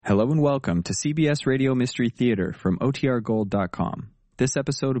Hello and welcome to CBS Radio Mystery Theater from OTRGold.com. This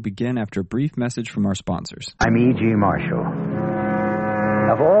episode will begin after a brief message from our sponsors. I'm E.G. Marshall.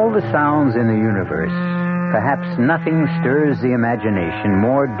 Of all the sounds in the universe, perhaps nothing stirs the imagination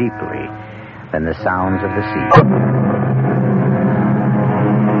more deeply than the sounds of the sea.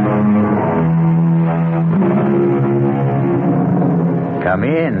 Come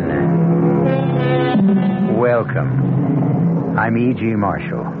in. Welcome. I'm E.G.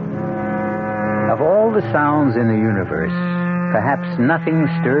 Marshall. Of all the sounds in the universe, perhaps nothing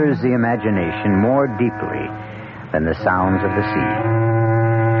stirs the imagination more deeply than the sounds of the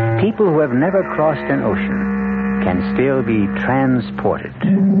sea. People who have never crossed an ocean can still be transported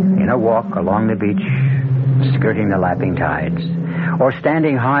in a walk along the beach, skirting the lapping tides, or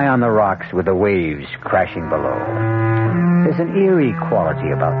standing high on the rocks with the waves crashing below. There's an eerie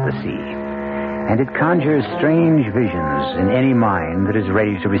quality about the sea, and it conjures strange visions in any mind that is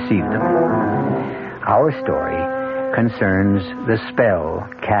ready to receive them. Our story concerns the spell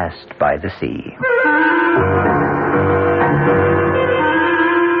cast by the sea.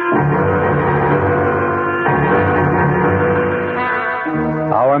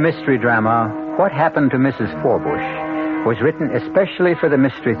 Our mystery drama, What Happened to Mrs. Forbush, was written especially for the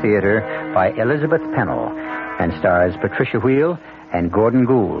Mystery Theater by Elizabeth Pennell and stars Patricia Wheel and Gordon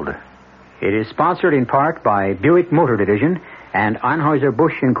Gould. It is sponsored in part by Buick Motor Division and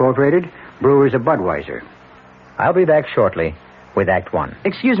Anheuser-Busch Incorporated, Brewers of Budweiser. I'll be back shortly with Act One.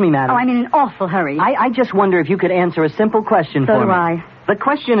 Excuse me, madam. Oh, I'm in an awful hurry. I just wonder if you could answer a simple question for me. So do I. The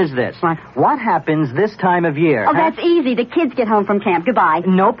question is this. What happens this time of year? Oh, that's easy. The kids get home from camp. Goodbye.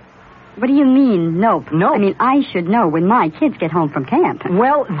 Nope. What do you mean, nope? Nope. I mean, I should know when my kids get home from camp.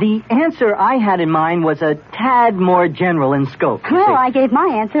 Well, the answer I had in mind was a tad more general in scope. Well, I gave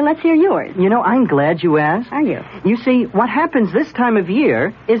my answer. Let's hear yours. You know, I'm glad you asked. Are you? You see, what happens this time of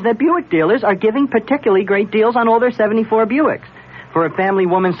year is that Buick dealers are giving particularly great deals on all their 74 Buicks. For a family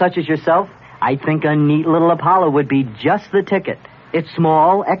woman such as yourself, I think a neat little Apollo would be just the ticket. It's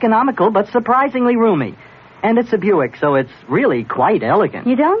small, economical, but surprisingly roomy. And it's a Buick, so it's really quite elegant.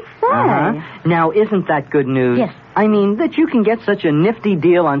 You don't say. Uh-huh. Now, isn't that good news? Yes. I mean, that you can get such a nifty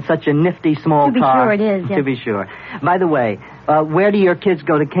deal on such a nifty small car. To be sure it is, yes. To be sure. By the way, where do your kids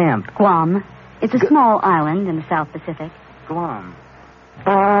go to camp? Guam. It's a small island in the South Pacific. Guam.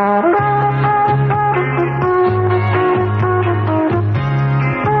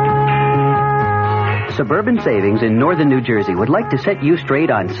 Suburban Savings in northern New Jersey would like to set you straight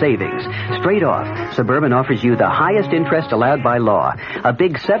on savings. Straight off, Suburban offers you the highest interest allowed by law. A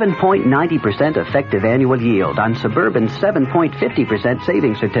big 7.90% effective annual yield on Suburban's 7.50%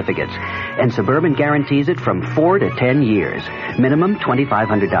 savings certificates. And Suburban guarantees it from 4 to 10 years. Minimum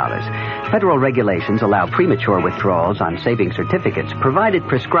 $2,500. Federal regulations allow premature withdrawals on savings certificates, provided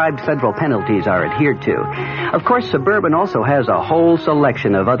prescribed federal penalties are adhered to. Of course, Suburban also has a whole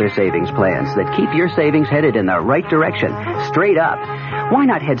selection of other savings plans that keep your savings headed in the right direction, straight up. Why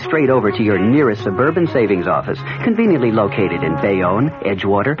not head straight over to your nearest Suburban savings office, conveniently located in Bayonne,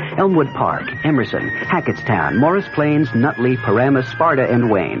 Edgewater, Elmwood Park, Emerson, Hackettstown, Morris Plains, Nutley, Paramus, Sparta, and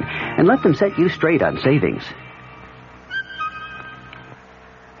Wayne, and let them set you straight on savings.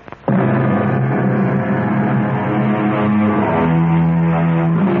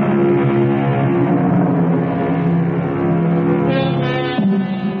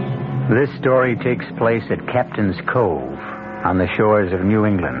 This story takes place at Captain's Cove on the shores of New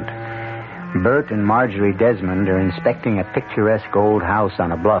England. Bert and Marjorie Desmond are inspecting a picturesque old house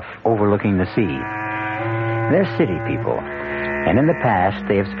on a bluff overlooking the sea. They're city people, and in the past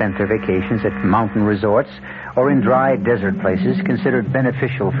they have spent their vacations at mountain resorts or in dry desert places considered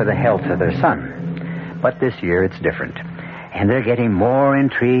beneficial for the health of their son. But this year it's different, and they're getting more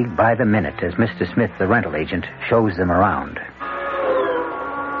intrigued by the minute as Mr. Smith, the rental agent, shows them around.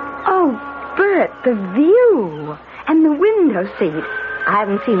 Oh, Bert, the view and the window seat. I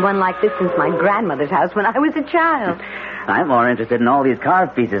haven't seen one like this since my grandmother's house when I was a child. I'm more interested in all these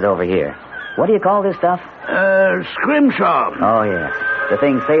carved pieces over here. What do you call this stuff? Scrimshaw. Oh, yes. The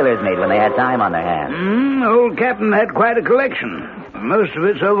things sailors made when they had time on their hands. Old Captain had quite a collection. Most of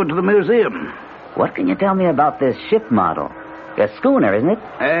it's over to the museum. What can you tell me about this ship model? A schooner, isn't it?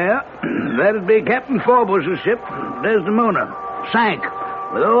 Yeah, that'd be Captain Forbush's ship, Desdemona. Sank,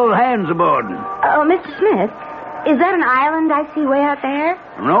 with all hands aboard. Oh, Mr. Smith, is that an island I see way out there?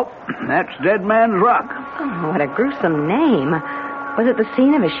 Nope, that's Dead Man's Rock. Oh, what a gruesome name. Was it the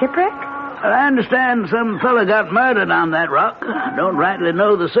scene of a shipwreck? I understand some fella got murdered on that rock. Don't rightly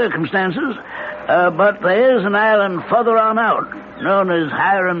know the circumstances. But there is an island further on out, known as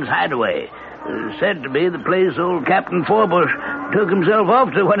Hiram's Hideaway. Said to be the place old Captain Forbush took himself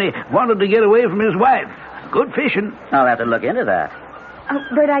off to when he wanted to get away from his wife. Good fishing. I'll have to look into that.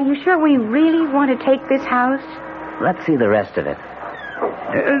 Bert, are you sure we really want to take this house? Let's see the rest of it.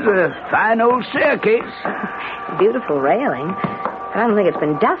 There's a fine old staircase. Beautiful railing. I don't think it's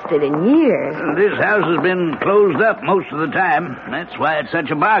been dusted in years. This house has been closed up most of the time. That's why it's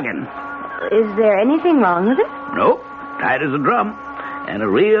such a bargain. Is there anything wrong with it? Nope. Tight as a drum. And a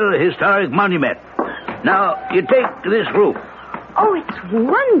real historic monument. Now, you take this room. Oh, it's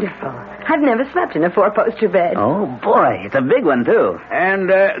wonderful. I've never slept in a four-poster bed. Oh, boy. It's a big one, too. And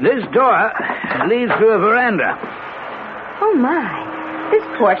this door leads to a veranda. Oh, my. This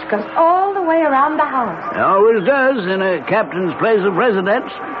porch goes all the way around the house. It always does in a captain's place of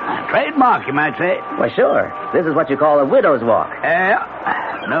residence. A trademark, you might say. Well, sure. This is what you call a widow's walk.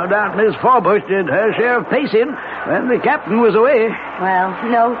 No doubt Miss Forbush did her share of pacing when the captain was away. Well,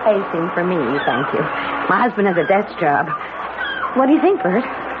 no pacing for me, thank you. My husband has a desk job. What do you think, Bert?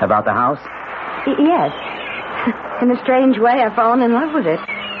 About the house? Yes. In a strange way, I've fallen in love with it.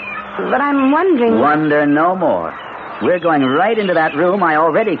 But I'm wondering... Wonder no more. We're going right into that room I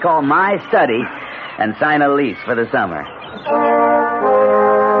already call my study and sign a lease for the summer.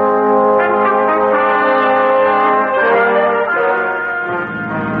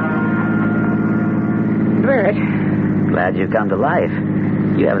 Bert. Glad you've come to life.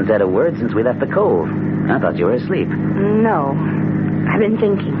 You haven't said a word since we left the cove. I thought you were asleep. No. I've been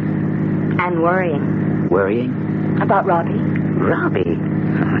thinking. And worrying. Worrying? About Robbie. Robbie?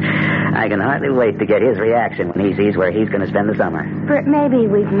 I can hardly wait to get his reaction when he sees where he's going to spend the summer. Bert, maybe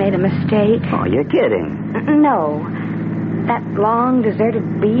we've made a mistake. Oh, you're kidding. No. That long,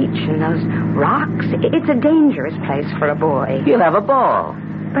 deserted beach and those rocks, it's a dangerous place for a boy. You'll have a ball.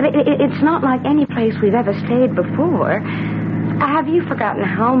 But it's not like any place we've ever stayed before. Have you forgotten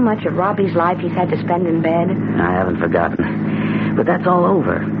how much of Robbie's life he's had to spend in bed? I haven't forgotten. But that's all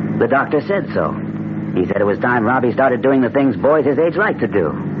over. The doctor said so. He said it was time Robbie started doing the things boys his age like to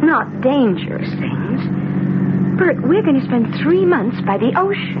do. Not dangerous things. Bert, we're going to spend 3 months by the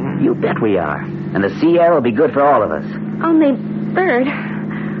ocean. You bet we are. And the sea air will be good for all of us. Only, Bert,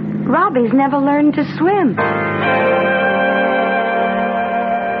 Robbie's never learned to swim.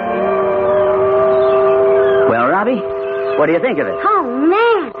 Well, Robbie, what do you think of it? Oh,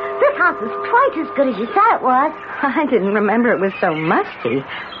 man. This house is twice as good as you thought it was. I didn't remember it was so musty.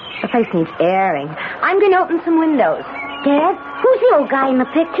 The place needs airing. I'm going to open some windows. Dad, who's the old guy in the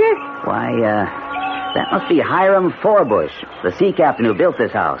picture? Why, that must be Hiram Forbush, the sea captain who built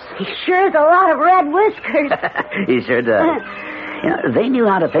this house. He sure has a lot of red whiskers. He sure does. You know, they knew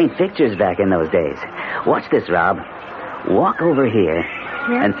how to paint pictures back in those days. Watch this, Rob. Walk over here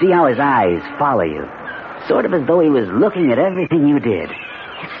and see how his eyes follow you. Sort of as though he was looking at everything you did.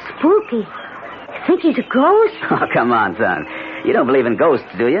 It's spooky. You think he's a ghost? Oh, come on, son. You don't believe in ghosts,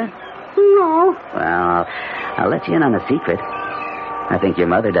 do you? No. Well, I'll let you in on a secret. I think your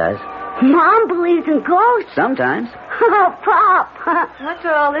mother does. Mom believes in ghosts? Sometimes. Oh, Pop. What's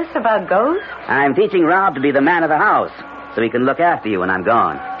all this about ghosts? I'm teaching Rob to be the man of the house, so he can look after you when I'm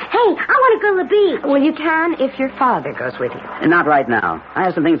gone. Hey, I want to go to the beach. Well, you can if your father goes with you. Not right now. I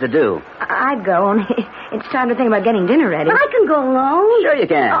have some things to do. I'd go, only it's time to think about getting dinner ready. But I can go alone. Sure you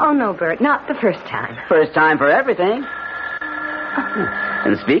can. Oh, no, Bert, not the first time. First time for everything.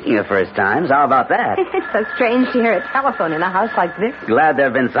 And speaking of first times, how about that? It's so strange to hear a telephone in a house like this. Glad there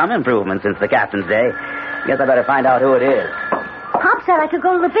have been some improvements since the captain's day. Guess I better find out who it is. Pop said I could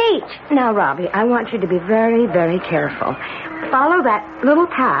go to the beach. Now, Robbie, I want you to be very, very careful. Follow that little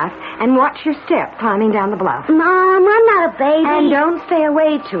path and watch your step climbing down the bluff. Mom, I'm not a baby. And don't stay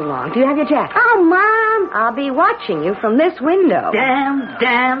away too long. Do you have your jacket? Oh, Mom. I'll be watching you from this window.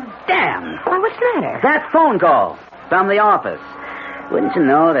 Damn. Why, what's the matter? That phone call from the office. Wouldn't you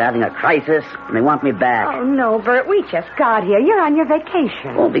know they're having a crisis and they want me back? Oh, no, Bert, we just got here. You're on your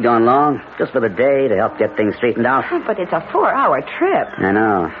vacation. Won't be gone long. Just for the day to help get things straightened out. Oh, but it's a 4-hour trip. I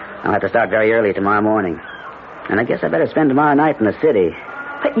know. I'll have to start very early tomorrow morning. And I guess I better spend tomorrow night in the city.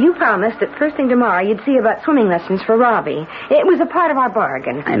 But you promised that first thing tomorrow you'd see about swimming lessons for Robbie. It was a part of our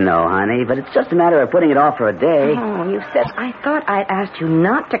bargain. I know, honey, but it's just a matter of putting it off for a day. Oh, you said... I thought I'd asked you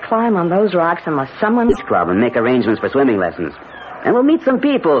not to climb on those rocks unless someone... Beach club and make arrangements for swimming lessons. And we'll meet some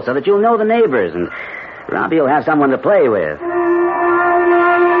people so that you'll know the neighbors, and Robbie will have someone to play with.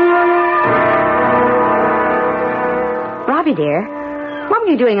 Robbie, dear, what were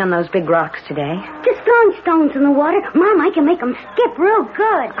you doing on those big rocks today? Just throwing stones in the water. Mom, I can make them skip real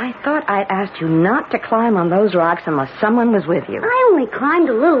good. I thought I'd asked you not to climb on those rocks unless someone was with you. I only climbed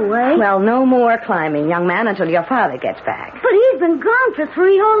a little way. Well, no more climbing, young man, until your father gets back. But he's been gone for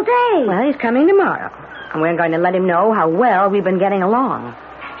 3 whole days. Well, he's coming tomorrow. And we're going to let him know how well we've been getting along.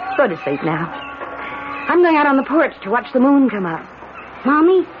 Go to sleep now. I'm going out on the porch to watch the moon come up.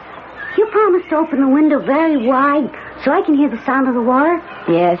 Mommy, you promised to open the window very wide so I can hear the sound of the water?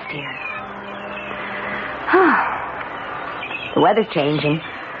 Yes, dear. The weather's changing.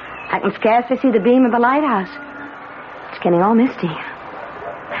 I can scarcely see the beam of the lighthouse. It's getting all misty.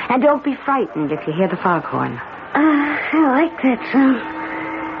 And don't be frightened if you hear the foghorn. I like that sound.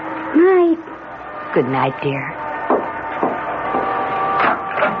 Night. Good night, dear.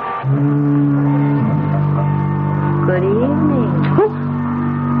 Good evening.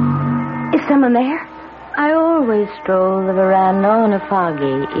 Is someone there? I always stroll the veranda on a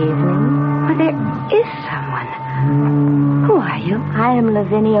foggy evening. Well, there is someone. Who are you? I am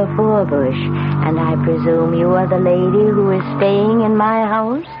Lavinia Forbush, and I presume you are the lady who is staying in my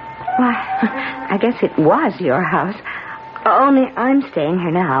house? Why, I guess it was your house. Only I'm staying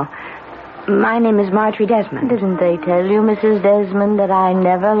here now. My name is Marjorie Desmond. Didn't they tell you, Mrs. Desmond, that I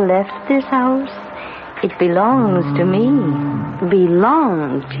never left this house? It belongs to me.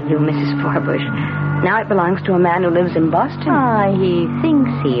 Belonged to you, Mrs. Forbush. Now it belongs to a man who lives in Boston. Ah, he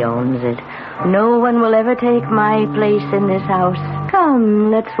thinks he owns it. No one will ever take my place in this house. Come,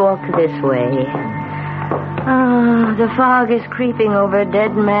 let's walk this way. Ah, the fog is creeping over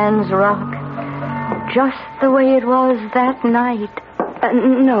Dead Man's Rock. Just the way it was that night.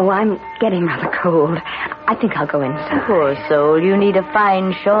 No, I'm getting rather cold. I think I'll go inside. Poor soul, you need a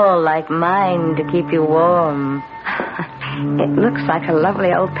fine shawl like mine to keep you warm. It looks like a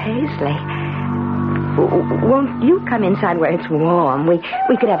lovely old paisley. Won't you come inside where it's warm? We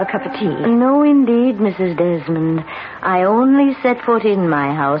could have a cup of tea. No, indeed, Mrs. Desmond. I only set foot in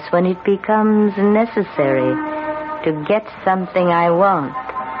my house when it becomes necessary to get something I want.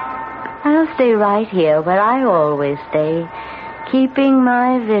 I'll stay right here where I always stay, keeping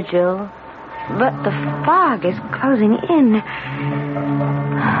my vigil. But the fog is closing in.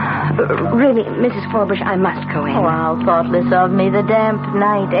 Really, Mrs. Forbush, I must go in. Oh, how thoughtless of me. The damp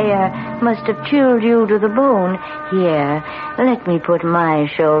night air must have chilled you to the bone. Here, let me put my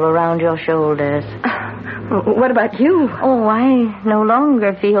shawl around your shoulders. What about you? Oh, I no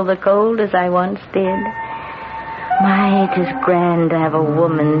longer feel the cold as I once did. My, it is grand to have a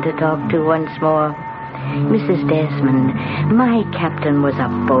woman to talk to once more. Mrs. Desmond, my captain was a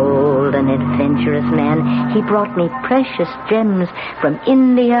bold and adventurous man. He brought me precious gems from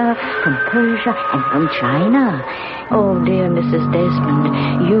India, from Persia, and from China. Oh, dear Mrs.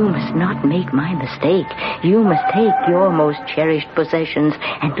 Desmond, you must not make my mistake. You must take your most cherished possessions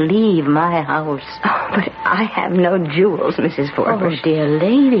and leave my house. Oh, but I have no jewels, Mrs. Forbush. Oh, dear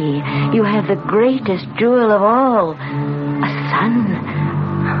lady, you have the greatest jewel of all, a son.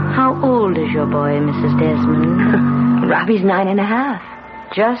 How old is your boy, Mrs. Desmond? Robbie's 9.5.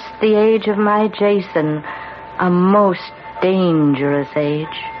 Just the age of my Jason. A most dangerous age.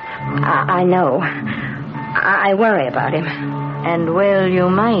 I know. I worry about him. And well, you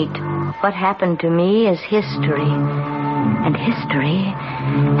might. What happened to me is history. And history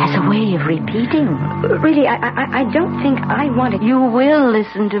has a way of repeating. Really, I don't think I want to... You will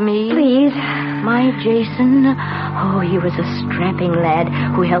listen to me. Please. My Jason, oh, he was a strapping lad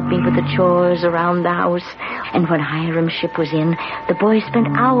who helped me with the chores around the house. And when Hiram's ship was in, the boy spent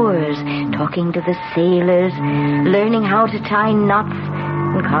hours talking to the sailors, learning how to tie knots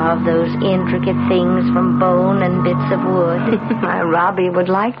and carve those intricate things from bone and bits of wood. My Robbie would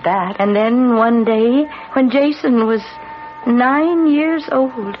like that. And then one day, when Jason was 9 years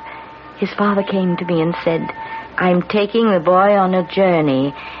old, his father came to me and said, I'm taking the boy on a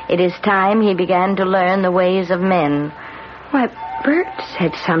journey. It is time he began to learn the ways of men. Why, Bert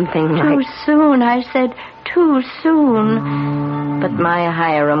said something like... Too soon, I said, too soon. But my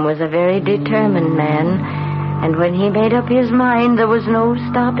Hiram was a very determined man, and when he made up his mind, there was no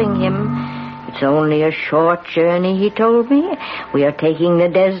stopping him. It's only a short journey, he told me. We are taking the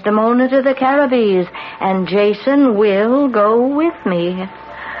Desdemona to the Caribbees, and Jason will go with me.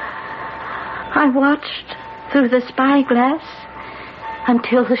 I watched through the spyglass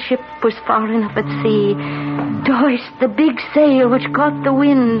until the ship was far enough at sea to hoist the big sail which caught the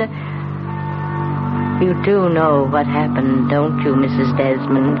wind. You do know what happened, don't you, Mrs.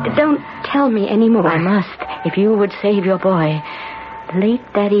 Desmond? Don't tell me any more. I must, if you would save your boy. Late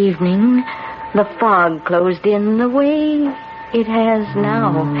that evening, the fog closed in the way it has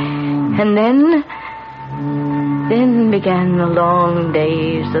now. And then began the long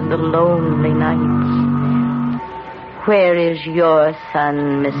days and the lonely nights. Where is your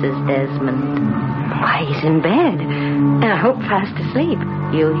son, Mrs. Desmond? Why, he's in bed. And I hope fast asleep.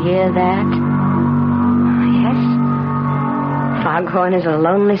 You hear that? Yes. foghorn is a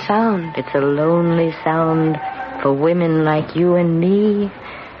lonely sound. It's a lonely sound for women like you and me.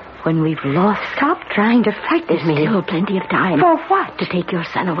 When we've lost... Stop trying to frighten me. There's still plenty of time. For what? To take your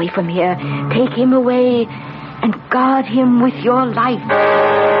son away from here. Take him away and guard him with your life.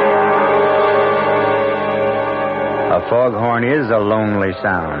 A foghorn is a lonely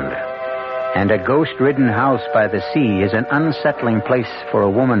sound. And a ghost-ridden house by the sea is an unsettling place for a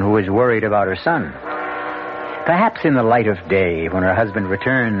woman who is worried about her son. Perhaps in the light of day, when her husband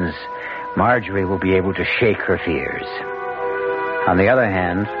returns, Marjorie will be able to shake her fears. On the other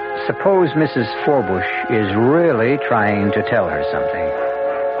hand, suppose Mrs. Forbush is really trying to tell her something.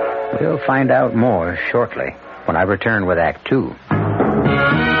 We'll find out more shortly when I return with Act 2.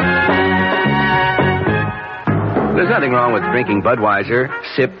 There's nothing wrong with drinking Budweiser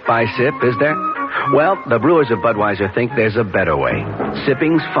sip by sip, is there? Well, the brewers of Budweiser think there's a better way.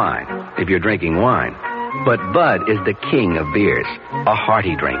 Sipping's fine if you're drinking wine. But Bud is the king of beers, a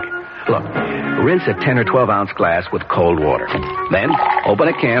hearty drink. Look, rinse a 10 or 12-ounce glass with cold water. Then, open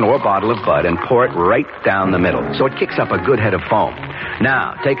a can or bottle of Bud and pour it right down the middle so it kicks up a good head of foam.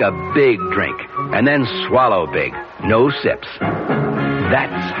 Now, take a big drink and then swallow big. No sips.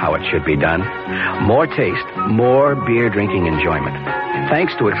 That's how it should be done. More taste, more beer drinking enjoyment.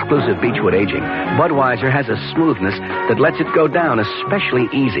 Thanks to exclusive Beechwood aging, Budweiser has a smoothness that lets it go down especially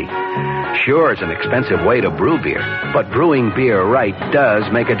easy. Sure, it's an expensive way to brew beer, but brewing beer right does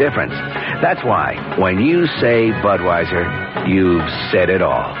make a difference. That's why, when you say Budweiser, you've said it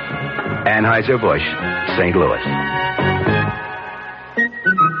all. Anheuser-Busch, St. Louis.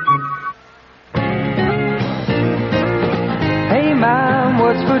 Hey, Mom,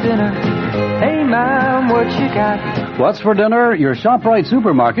 what's for dinner? Hey, Mom, what you got? What's for dinner? Your ShopRite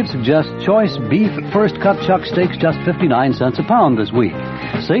supermarket suggests choice beef first-cut chuck steaks just 59 cents a pound this week.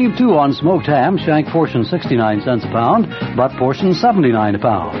 Save, too, on smoked ham, shank portion 69 cents a pound, butt portion 79 a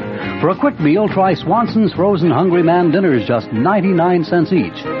pound. For a quick meal, try Swanson's Frozen Hungry Man dinners, just 99 cents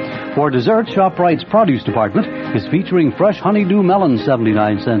each. For dessert, ShopRite's produce department is featuring fresh honeydew melons,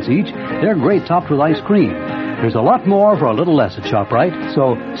 79 cents each. They're great topped with ice cream. There's a lot more for a little less at ShopRite,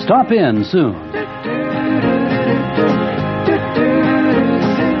 so stop in soon.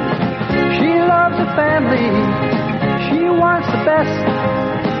 She loves her family. She wants the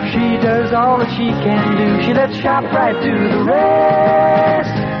best. She does all that she can do. She lets ShopRite do the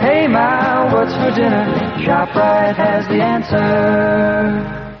rest. Hey, Ma, what's for dinner? ShopRite has the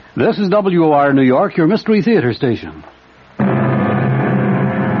answer. This is WOR New York, your Mystery Theater station.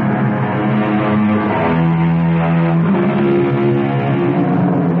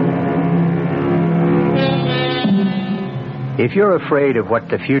 If you're afraid of what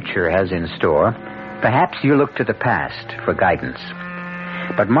the future has in store, perhaps you look to the past for guidance.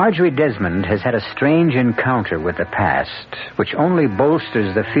 But Marjorie Desmond has had a strange encounter with the past, which only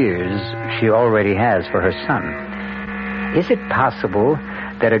bolsters the fears she already has for her son. Is it possible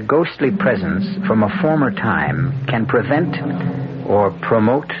that a ghostly presence from a former time can prevent or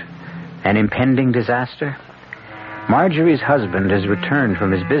promote an impending disaster? Marjorie's husband has returned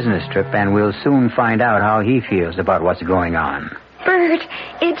from his business trip, and we'll soon find out how he feels about what's going on. Bert,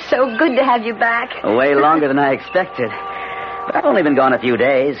 it's so good to have you back. Way longer than I expected. But I've only been gone a few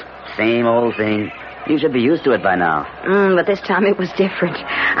days. Same old thing. You should be used to it by now. But this time it was different.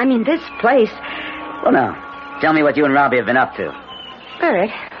 I mean, this place... Well, now, tell me what you and Robbie have been up to.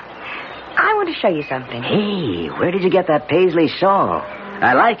 Bert, I want to show you something. Hey, where did you get that paisley shawl?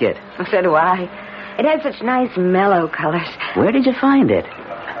 I like it. So do I. It has such nice mellow colors. Where did you find it?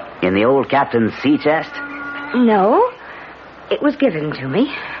 In the old captain's sea chest? No. It was given to me.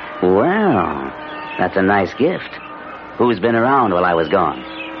 Well, that's a nice gift. Who's been around while I was gone?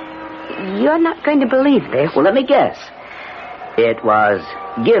 You're not going to believe this. Well, let me guess. It was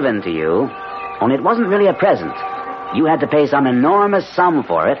given to you, only it wasn't really a present. You had to pay some enormous sum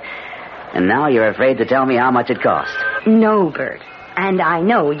for it, and now you're afraid to tell me how much it cost. No, Bert. And I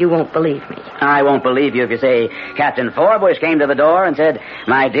know you won't believe me. I won't believe you if you say Captain Forbush came to the door and said,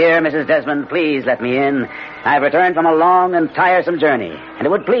 "My dear Mrs. Desmond, please let me in. I've returned from a long and tiresome journey, and it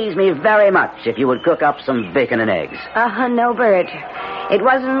would please me very much if you would cook up some bacon and eggs." No, Bert. It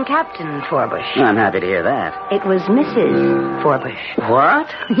wasn't Captain Forbush. I'm happy to hear that. It was Mrs. Forbush.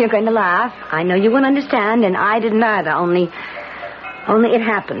 What? You're going to laugh. I know you won't understand, and I didn't either, only it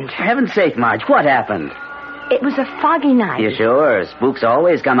happened. For heaven's sake, Marge, what happened? It was a foggy night. You sure? Spooks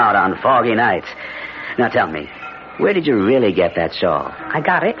always come out on foggy nights. Now tell me, where did you really get that shawl? I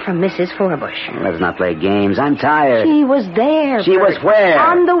got it from Mrs. Forbush. Let's not play games. I'm tired. She was there. She was where?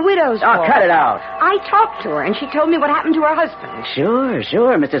 On the widow's hall. Oh, cut it out. I talked to her, and she told me what happened to her husband.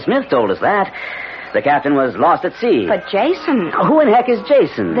 Sure. Mr. Smith told us that. The captain was lost at sea. But Jason... Who in heck is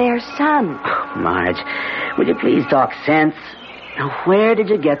Jason? Their son. Marge, would you please talk sense? Now, where did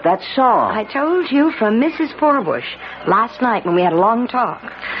you get that shawl? I told you from Mrs. Forbush last night when we had a long talk.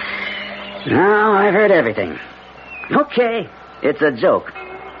 Now, I've heard everything. Okay, it's a joke.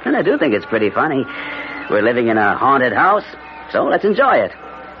 And I do think it's pretty funny. We're living in a haunted house, so let's enjoy it.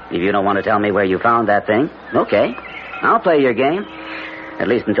 If you don't want to tell me where you found that thing, okay. I'll play your game. At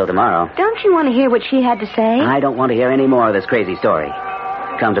least until tomorrow. Don't you want to hear what she had to say? I don't want to hear any more of this crazy story.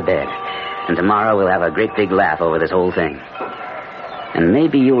 Come to bed. And tomorrow we'll have a great big laugh over this whole thing. And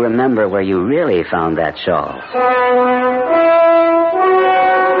maybe you'll remember where you really found that shawl.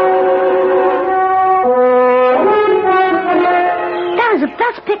 That was the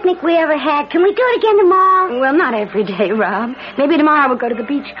best picnic we ever had. Can we do it again tomorrow? Well, not every day, Rob. Maybe tomorrow we'll go to the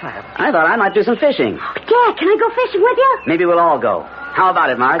beach club. I thought I might do some fishing. Dad, can I go fishing with you? Maybe we'll all go. How about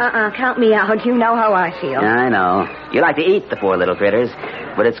it, Marge? Count me out. You know how I feel. I know. You like to eat the poor little critters,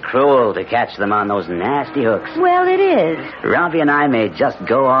 but it's cruel to catch them on those nasty hooks. Well, it is. Robbie and I may just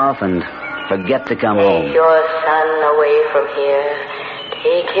go off and forget to come home. Take your son away from here.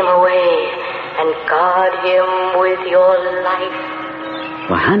 Take him away and guard him with your life.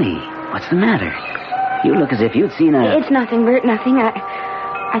 Well, honey, what's the matter? You look as if you'd seen a... It's nothing, Bert, nothing.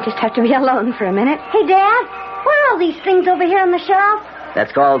 I just have to be alone for a minute. Hey, Dad, what are all these things over here on the shelf?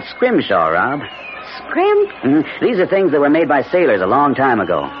 That's called scrimshaw, Rob. Scrim? These are things that were made by sailors a long time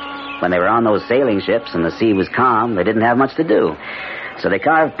ago. When they were on those sailing ships and the sea was calm, they didn't have much to do. So they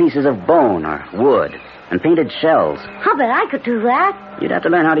carved pieces of bone or wood and painted shells. I'll bet I could do that. You'd have to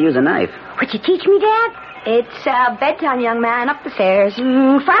learn how to use a knife. Would you teach me, Dad? It's bedtime, young man. Up the stairs. If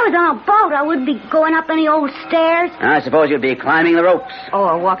I was on a boat, I wouldn't be going up any old stairs. I suppose you'd be climbing the ropes.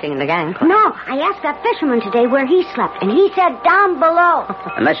 Or walking the gangplank. No, I asked that fisherman today where he slept, and he said down below.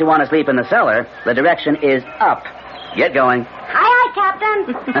 Unless you want to sleep in the cellar, the direction is up. Get going. Aye,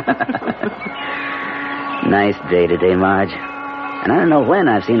 Captain. Nice day today, Marge. And I don't know when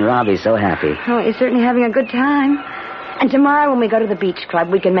I've seen Robbie so happy. Oh, he's certainly having a good time. And tomorrow when we go to the beach club,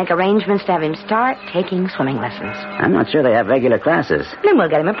 we can make arrangements to have him start taking swimming lessons. I'm not sure they have regular classes. Then we'll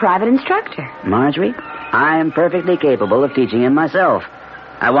get him a private instructor. Marjorie, I am perfectly capable of teaching him myself.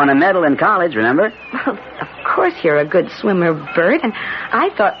 I won a medal in college, remember? Well, of course you're a good swimmer, Bert. And I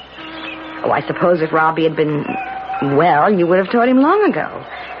thought... Oh, I suppose if Robbie had been well, you would have taught him long ago.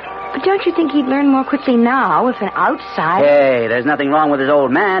 But don't you think he'd learn more quickly now if an outside... Hey, there's nothing wrong with his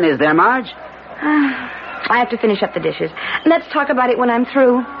old man, is there, Marge? I have to finish up the dishes. Let's talk about it when I'm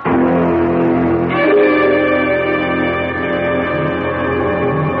through.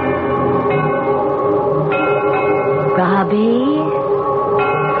 Robbie?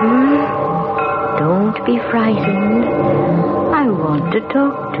 Don't be frightened. I want to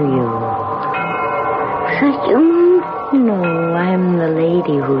talk to you. No, I'm the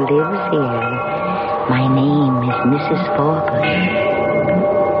lady who lives here. My name is Mrs. Forbush.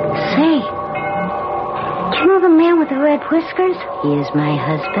 Say, do you know the man with the red whiskers? He is my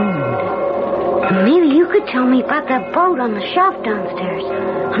husband. Maybe you could tell me about that boat on the shelf downstairs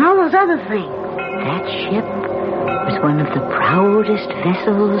and all those other things. That ship was one of the proudest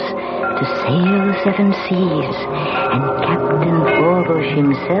vessels to sail the seven seas, and Captain Forbush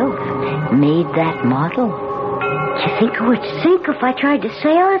himself made that model. Do you think it would sink if I tried to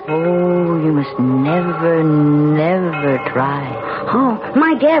sail it? Oh, you must never, never try. Oh,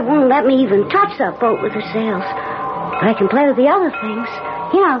 my dad won't let me even touch that boat with the sails. But I can play with the other things.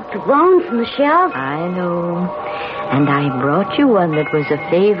 You know, the bones from the shelf. I know. And I brought you one that was a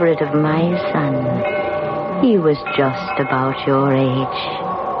favorite of my son. He was just about your age.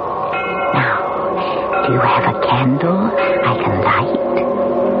 Now, do you have a candle I can light?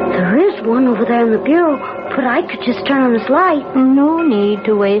 There is one over there in the bureau, but I could just turn on this light. No need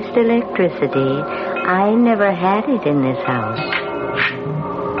to waste electricity. I never had it in this house.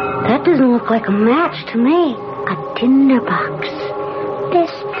 That doesn't look like a match to me. A tinderbox.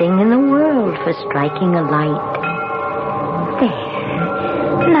 Best thing in the world for striking a light.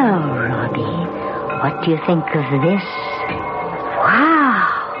 There. Now, Robbie, what do you think of this? Wow.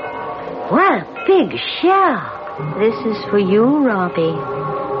 What a big shell. This is for you, Robbie.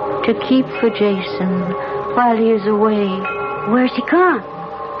 To keep for Jason while he is away. Where's he gone?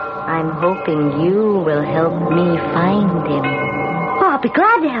 I'm hoping you will help me find him. Oh, I'll be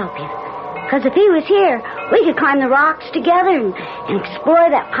glad to help you. Because if he was here, we could climb the rocks together and explore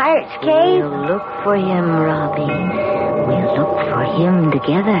that pirate's cave. We'll look for him, Robbie. We'll look for him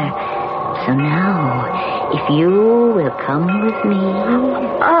together. So now, if you will come with me...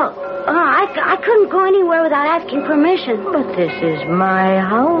 I I couldn't go anywhere without asking permission. But this is my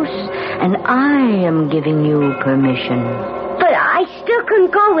house, and I am giving you permission. But I still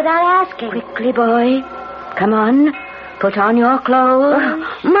couldn't go without asking. Quickly, boy. Come on. Put on your clothes.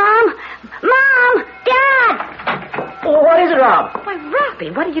 Mom! Dad! What is it, Rob? Why,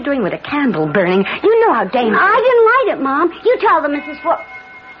 Robbie, what are you doing with a candle burning? You know how dangerous... I didn't light it, Mom. You tell them, Mrs.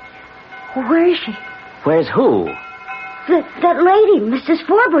 Where is she? Where's who? That lady, Mrs.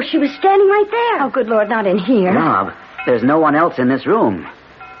 Forbush. She was standing right there. Oh, good Lord, not in here. Rob, there's no one else in this room.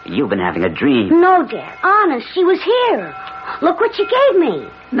 You've been having a dream. No, Dad. Honest, she was here. Look what she gave me.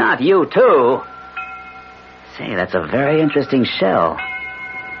 Not you, too. Say, that's a very interesting shell.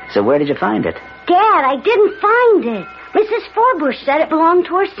 So where did you find it? Dad, I didn't find it. Mrs. Forbush said it belonged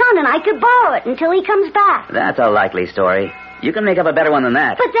to her son, and I could borrow it until he comes back. That's a likely story. You can make up a better one than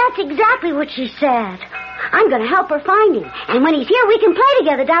that. But that's exactly what she said. I'm going to help her find him. And when he's here, we can play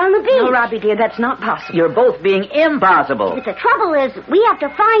together down on the beach. No, Robbie, dear, that's not possible. You're both being impossible. But the trouble is, we have to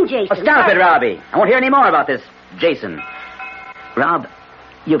find Jason. Oh, stop it, Robbie. I won't hear any more about this Jason. Rob,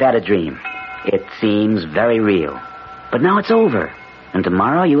 you've had a dream. It seems very real. But now it's over. And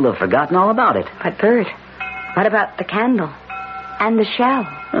tomorrow you'll have forgotten all about it. But, Bert, what about the candle and the shell?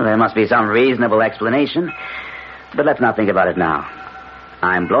 Well, there must be some reasonable explanation. But let's not think about it now.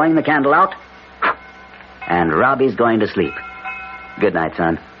 I'm blowing the candle out, and Robbie's going to sleep. Good night,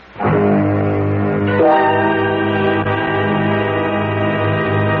 son.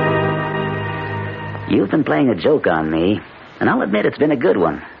 You've been playing a joke on me, and I'll admit it's been a good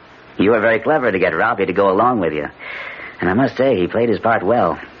one. You were very clever to get Robbie to go along with you. And I must say, he played his part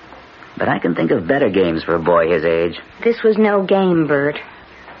well. But I can think of better games for a boy his age. This was no game, Bert.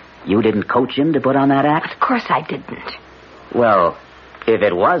 You didn't coach him to put on that act? Of course I didn't. Well, if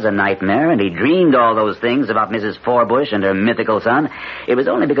it was a nightmare and he dreamed all those things about Mrs. Forbush and her mythical son, it was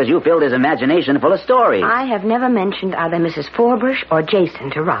only because you filled his imagination full of stories. I have never mentioned either Mrs. Forbush or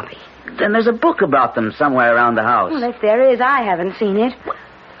Jason to Robbie. Then there's a book about them somewhere around the house. Well, if there is, I haven't seen it.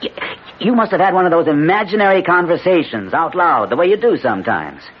 You must have had one of those imaginary conversations out loud, the way you do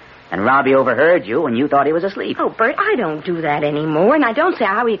sometimes. And Robbie overheard you when you thought he was asleep. Oh, Bert, I don't do that anymore, and I don't see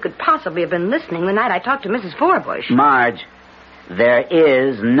how he could possibly have been listening the night I talked to Mrs. Forbush. Marge, there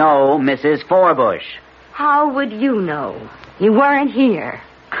is no Mrs. Forbush. How would you know? You weren't here.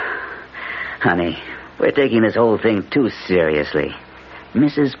 Honey, we're taking this whole thing too seriously.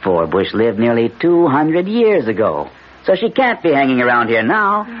 Mrs. Forbush lived nearly 200 years ago, so she can't be hanging around here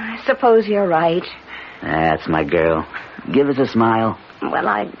now. I suppose you're right. That's my girl. Give us a smile. Well,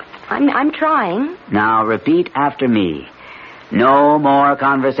 I'm trying. Now, repeat after me. No more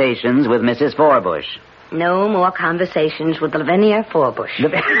conversations with Mrs. Forbush. No more conversations with Lavinia Forbush.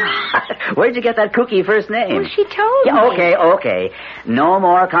 Where'd you get that kooky first name? Well, she told me. Okay. No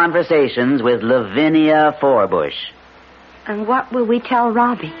more conversations with Lavinia Forbush. And what will we tell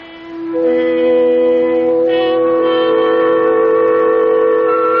Robbie?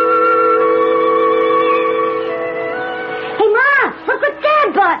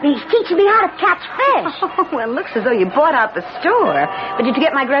 He's teaching me how to catch fish. Oh, well, it looks as though you bought out the store. But did you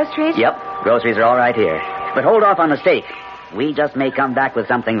get my groceries? Yep. Groceries are all right here. But hold off on the steak. We just may come back with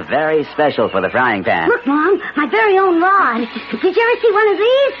something very special for the frying pan. Look, Mom, my very own rod. Did you ever see one of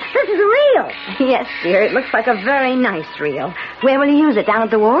these? This is a reel. Yes, dear. It looks like a very nice reel. Where will you use it? Down at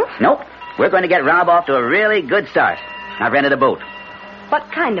the wharf? Nope. We're going to get Rob off to a really good start. I've rented a boat.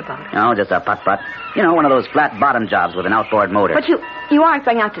 What kind of boat? Oh, just a putt-putt. You know, one of those flat-bottom jobs with an outboard motor. But you aren't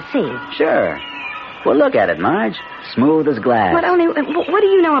going out to sea. Sure. Well, look at it, Marge. Smooth as glass. What do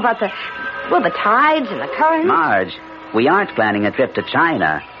you know about the tides and the currents? Marge, we aren't planning a trip to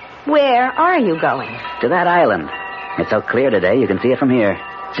China. Where are you going? To that island. It's so clear today, you can see it from here.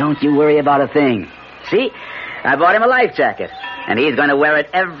 Don't you worry about a thing. See? I bought him a life jacket, and he's going to wear it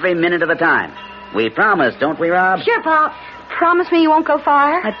every minute of the time. We promise, don't we, Rob? Sure, Pop. Promise me you won't go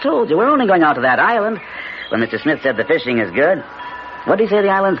far? I told you, we're only going out to that island. When Mr. Smith said the fishing is good. What did he say the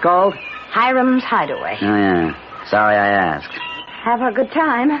island's called? Hiram's Hideaway. Oh, yeah. Sorry I asked. Have a good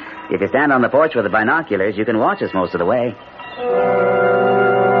time. If you stand on the porch with the binoculars, you can watch us most of the way.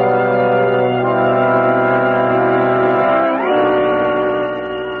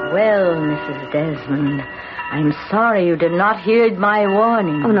 Well, Mrs. Desmond, I'm sorry you did not heed my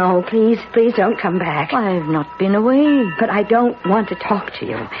warning. Oh, no, please don't come back. I've not been away. But I don't want to talk to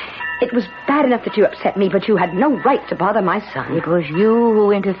you. It was bad enough that you upset me, but you had no right to bother my son. It was you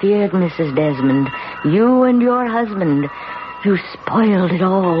who interfered, Mrs. Desmond. You and your husband. You spoiled it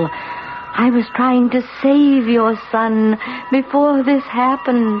all. I was trying to save your son before this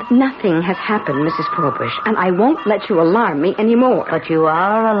happened. Nothing has happened, Mrs. Forbush, and I won't let you alarm me anymore. But you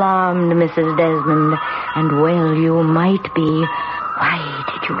are alarmed, Mrs. Desmond, and well you might be. Why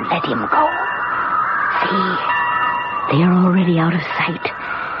did you let him go? See, they are already out of sight.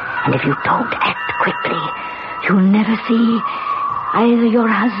 And if you don't act quickly, you'll never see either your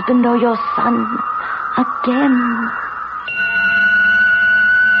husband or your son again.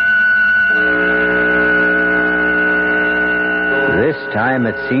 This time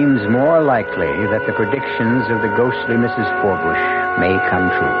it seems more likely that the predictions of the ghostly Mrs. Forbush may come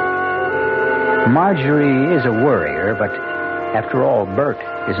true. Marjorie is a worrier, but after all, Bert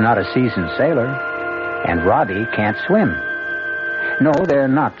is not a seasoned sailor, and Robbie can't swim. No, they're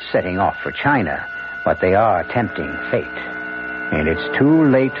not setting off for China, but they are tempting fate. And it's too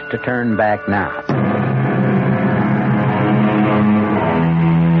late to turn back now.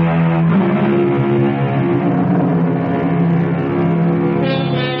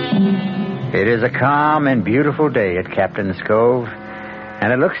 It is a calm and beautiful day at Captain's Cove,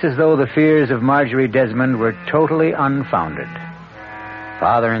 and it looks as though the fears of Marjorie Desmond were totally unfounded.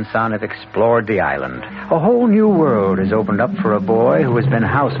 Father and son have explored the island. A whole new world has opened up for a boy who has been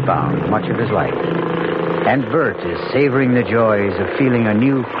housebound much of his life. And Bert is savoring the joys of feeling a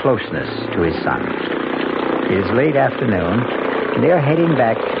new closeness to his son. It is late afternoon, and they are heading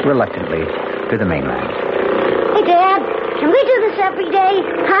back reluctantly to the mainland. Hey, Dad, can we do this every day?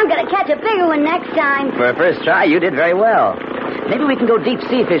 I'm going to catch a bigger one next time. For a first try, you did very well. Maybe we can go deep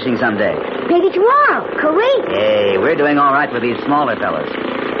sea fishing someday. Maybe tomorrow. Could we? Hey, we're doing all right with these smaller fellas.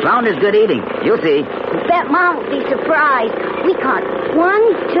 Flounder's good eating. You'll see. Bet Mom will be surprised. We caught 1,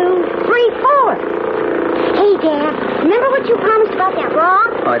 2, 3, 4. Hey, Dad, remember what you promised about that rock?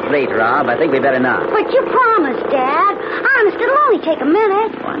 Oh, it's late, Rob. I think we better not. But you promised, Dad. Honest, it'll only take a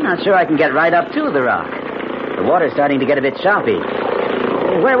minute. Well, I'm not sure I can get right up to the rock. The water's starting to get a bit choppy.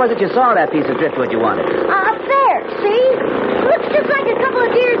 Where was it you saw that piece of driftwood you wanted? Up there, see? Looks just like a couple of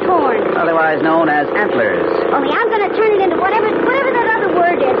deer's horns. Otherwise known as antlers. Only I'm going to turn it into whatever that other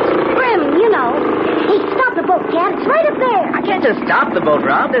word is. Brim, you know. Hey, stop the boat, Dad. It's right up there. I can't just stop the boat,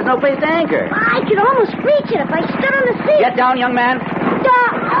 Rob. There's no place to anchor. I could almost reach it if I stood on the seat. Get down, young man.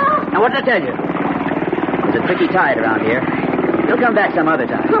 Now, what did I tell you? There's a tricky tide around here. He'll come back some other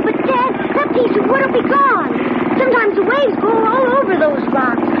time. Oh, but Dad, that piece of wood will be gone. Sometimes the waves go all over those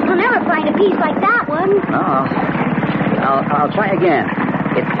rocks. I'll never find a piece like that one. Oh. I'll try again.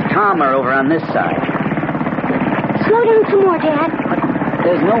 It's calmer over on this side. Slow down some more, Dad.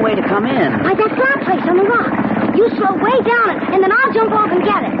 There's no way to come in. By that flat place on the rock. You slow way down it, and then I'll jump off and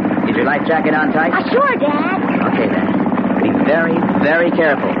get it. Is your life jacket on tight? Sure, Dad. Okay, then. Be very, very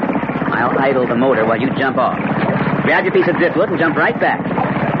careful. I'll idle the motor while you jump off. Grab your piece of driftwood and jump right back.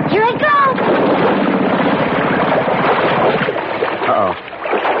 Here I go. Uh-oh.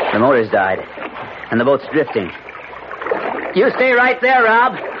 The motor's died, and the boat's drifting. You stay right there,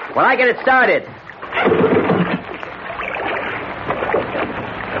 Rob, while I get it started.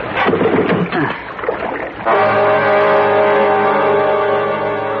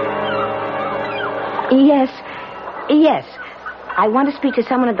 Yes. I want to speak to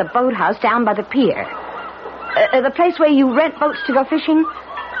someone at the boathouse down by the pier. The place where you rent boats to go fishing.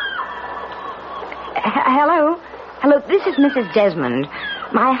 Hello? Hello, this is Mrs. Desmond.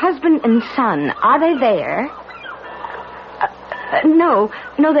 My husband and son, are they there? No,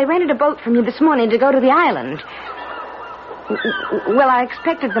 they rented a boat from you this morning to go to the island. Well, I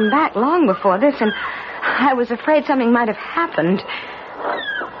expected them back long before this, and I was afraid something might have happened.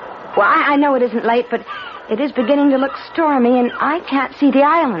 Well, I know it isn't late, but it is beginning to look stormy, and I can't see the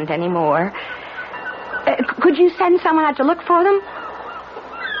island anymore. Could you send someone out to look for them?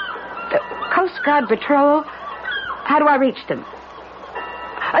 The Coast Guard Patrol? How do I reach them?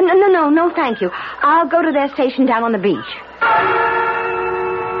 No, thank you. I'll go to their station down on the beach.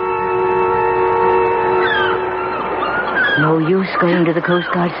 No use going to the Coast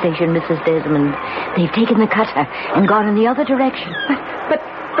Guard station, Mrs. Desmond. They've taken the cutter and gone in the other direction. But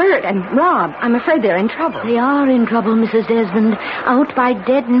Bert and Rob, I'm afraid they're in trouble. They are in trouble, Mrs. Desmond. Out by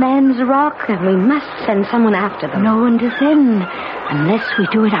Dead Man's Rock. And we must send someone after them. No one to send, unless we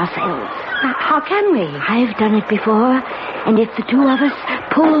do it ourselves. How can we? I've done it before, and if the two of us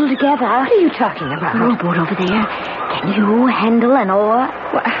pull together... What are you talking about? The rowboat over there. Can you handle an oar?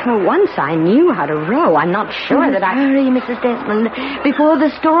 Well, once I knew how to row, I'm not sure that I... Hurry, Mrs. Desmond. Before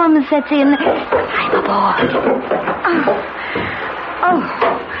the storm sets in, I'm aboard.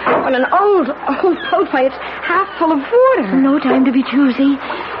 Well, an old boatway. It's half full of water. No time to be choosy.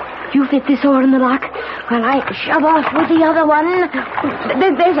 You fit this oar in the lock. while I shove off with the other one.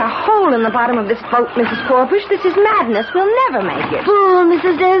 There's a hole in the bottom of this boat, Mrs. Forbush. This is madness. We'll never make it. Pull,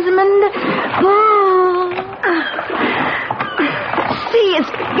 Mrs. Desmond. Pull. See,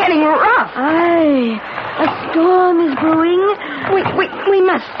 it's getting rough. Aye, a storm is brewing. We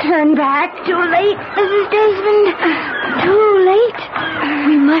must turn back. Too late, Mrs. Desmond. Too late.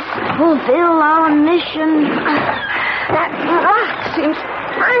 We must fulfill our mission. That rock seems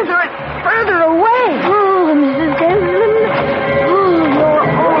further and further away. Oh, Mrs. Desmond. Oh, your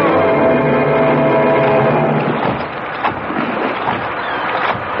arm.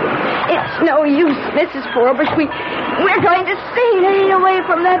 It's no use, Mrs. Forbush. We're going to sink. Stay away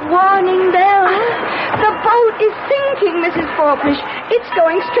from that warning bell. The boat is sinking, Mrs. Forbush. It's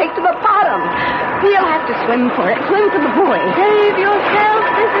going straight to the bottom. We'll have to swim for it. Swim for the buoy. Save yourself,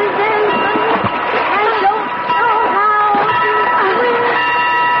 Mrs. Desmond. I don't know how to swim.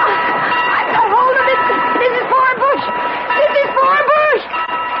 I've got hold of it, Mrs. Forbush. Mrs. Forbush!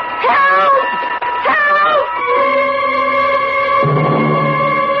 Help! Help!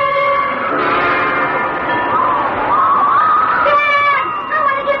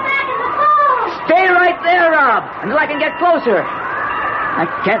 Stay right there, Rob, until I can get closer. I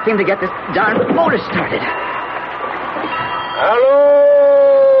can't seem to get this darn motor started.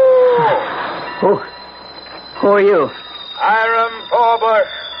 Hello? Who are you? Hiram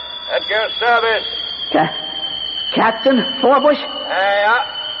Forbush, at your service. Captain Forbush? Yeah.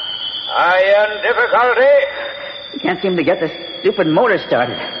 Are you in difficulty? Can't seem to get this stupid motor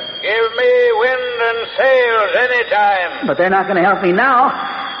started. Give me wind and sails any time. But they're not going to help me now.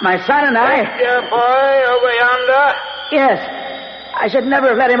 My son and I... Is your boy over yonder? Yes. I should never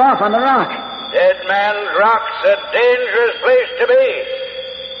have let him off on the rock. Dead Man's Rock's a dangerous place to be.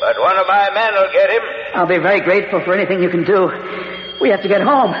 But one of my men will get him. I'll be very grateful for anything you can do. We have to get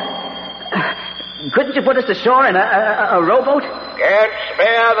home. Couldn't you put us ashore in a rowboat? Can't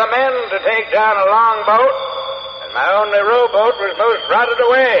spare the men to take down a longboat. And my only rowboat was most rotted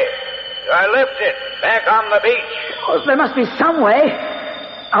away. So I left it back on the beach. Oh, there must be some way.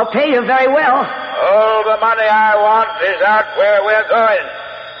 I'll pay you very well. All the money I want is out where we're going.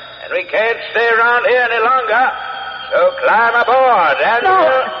 And we can't stay around here any longer. So climb aboard and...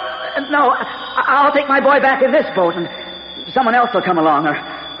 No, I'll take my boy back in this boat, and someone else will come along, or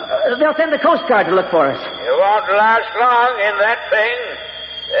they'll send the Coast Guard to look for us. You won't last long in that thing.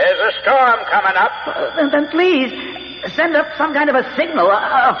 There's a storm coming up. Then please, send up some kind of a signal,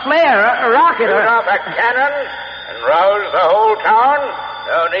 a flare, a rocket, Shoot off a cannon and rouse the whole town.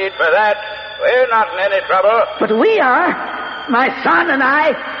 No need for that. We're not in any trouble. But we are. My son and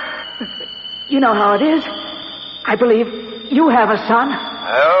I. You know how it is. I believe you have a son.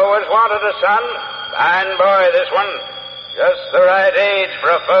 I always wanted a son. Fine boy, this one. Just the right age for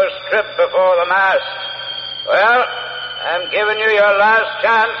a first trip before the mast. Well, I'm giving you your last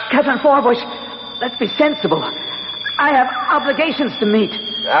chance. Captain Forbush, let's be sensible. I have obligations to meet.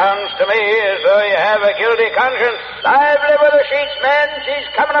 Sounds to me as though you have a guilty conscience. Lively with the sheets, men. She's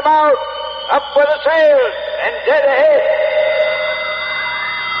coming about. Up with the sails and dead ahead.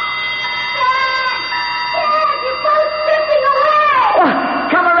 Oh,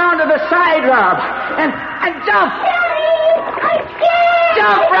 come around to the side, Rob, and jump. I'm scared.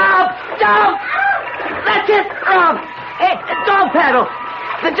 Jump, Rob, jump. That's it, Rob. Hey, dog paddle.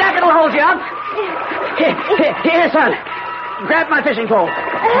 The jacket will hold you up. Here, son. Grab my fishing pole. I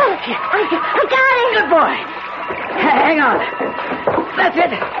got it. Good boy. Hang on. That's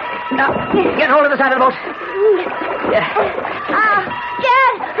it. Now, get hold of the side of the boat. Yeah.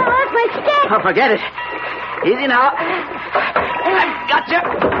 Dad, I lost my stick. Oh, forget it. Easy now. I've got you.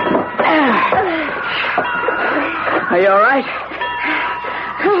 Are you all right?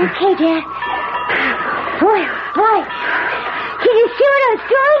 Okay, Dad. Boy. Can you see what I was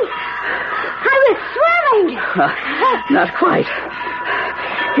doing? I was swimming. Not quite.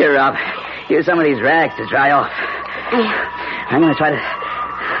 Here, Rob. Here's some of these rags to dry off. I'm going to try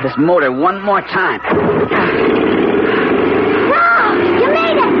this motor one more time. Wow, you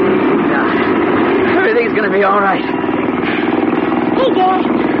made it. Everything's going to be all right. Hey, Dad,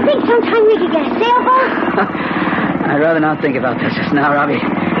 think sometime we could get a sailboat? I'd rather not think about this just now, Robbie.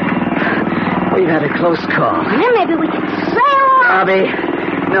 We've had a close call. And then maybe we could sail off. Robbie,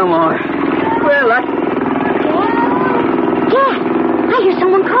 no more. We're lucky. Dad, I hear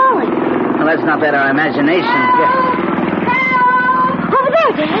someone calling. Well, let's not let our imagination get... Over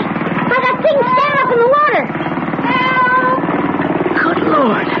there, Dad. By that thing standing up in the water. Good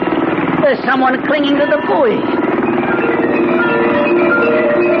Lord. There's someone clinging to the buoy.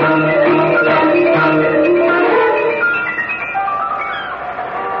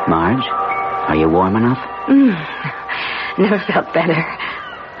 Marge, Are you warm enough? Never felt better.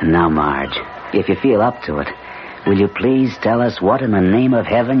 Now, Marge, if you feel up to it, will you please tell us what in the name of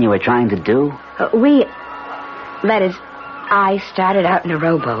heaven you were trying to do? I started out in a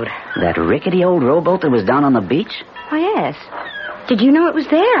rowboat. That rickety old rowboat that was down on the beach? Oh, yes. Did you know it was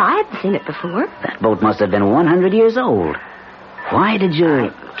there? I hadn't seen it before. That boat must have been 100 years old. Why did you...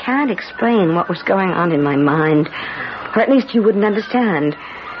 I can't explain what was going on in my mind. Or at least you wouldn't understand.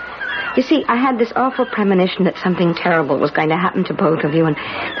 You see, I had this awful premonition that something terrible was going to happen to both of you and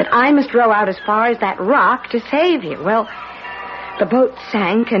that I must row out as far as that rock to save you. Well, the boat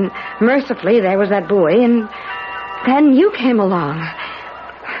sank and mercifully there was that buoy and then you came along.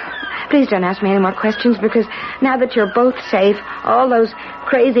 Please don't ask me any more questions because now that you're both safe, all those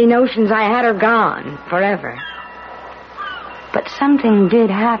crazy notions I had are gone forever. But something did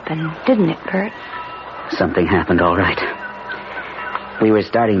happen, didn't it, Bert? Something happened, all right. We were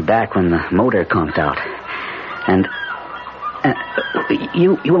starting back when the motor conked out. And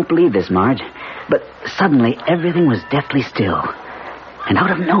you won't believe this, Marge, but suddenly everything was deathly still. And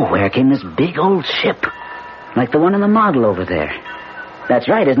out of nowhere came this big old ship, like the one in the model over there. That's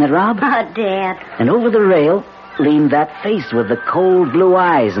right, isn't it, Rob? Oh, Dad. And over the rail leaned that face with the cold blue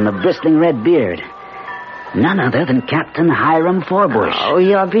eyes and the bristling red beard. None other than Captain Hiram Forbush. Oh,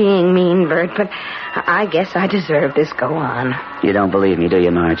 you're being mean, Bert, but I guess I deserve this. Go on. You don't believe me, do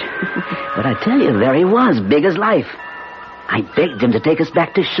you, Marge? But I tell you, there he was, big as life. I begged him to take us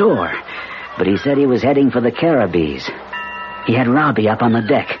back to shore, but he said he was heading for the Caribbees. He had Robbie up on the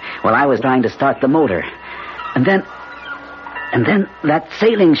deck while I was trying to start the motor. And then that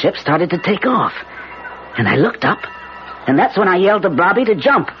sailing ship started to take off. And I looked up, and that's when I yelled to Robbie to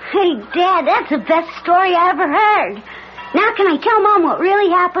jump. Hey, Dad, that's the best story I ever heard. Now can I tell Mom what really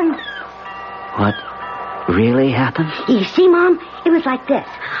happened? What really happened? You see, Mom, it was like this.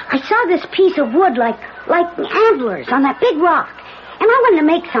 I saw this piece of wood like antlers on that big rock. And I wanted to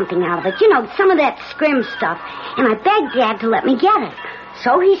make something out of it. You know, some of that scrim stuff. And I begged Dad to let me get it.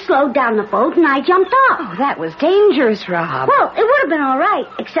 So he slowed down the boat and I jumped off. Oh, that was dangerous, Rob. Well, it would have been all right,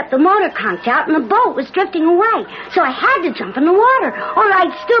 except the motor conked out and the boat was drifting away. So I had to jump in the water, or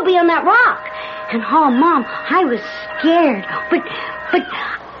I'd still be on that rock. And, oh, Mom, I was scared. But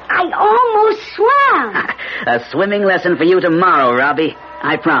I almost swam. A swimming lesson for you tomorrow, Robbie.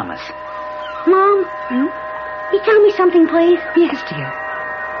 I promise. Mom, you tell me something, please? Yes, dear.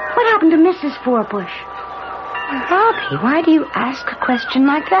 What happened to Mrs. Forbush? Robbie, why do you ask a question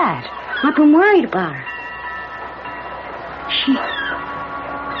like that? I've been worried about her.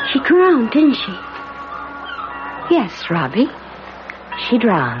 She drowned, didn't she? Yes, Robbie. She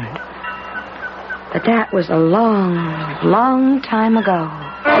drowned. But that was a long, long time ago.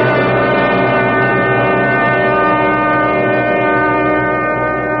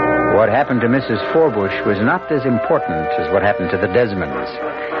 What happened to Mrs. Forbush was not as important as what happened to the Desmonds.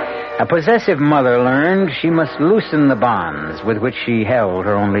 A possessive mother learned she must loosen the bonds with which she held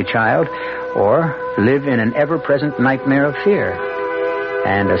her only child, or live in an ever-present nightmare of fear.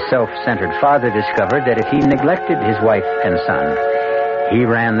 And a self-centered father discovered that if he neglected his wife and son, he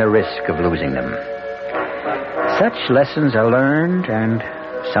ran the risk of losing them. Such lessons are learned and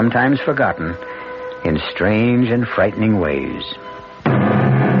sometimes forgotten in strange and frightening ways.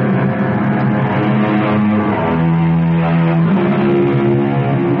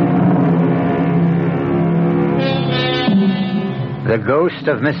 The ghost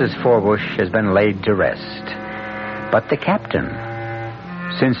of Mrs. Forbush has been laid to rest. But the captain,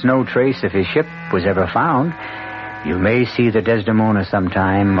 since no trace of his ship was ever found, you may see the Desdemona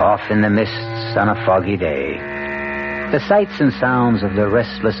sometime off in the mists on a foggy day. The sights and sounds of the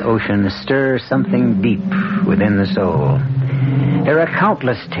restless ocean stir something deep within the soul. There are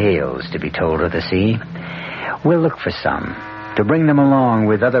countless tales to be told of the sea. We'll look for some, to bring them along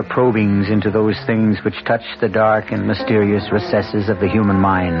with other probings into those things which touch the dark and mysterious recesses of the human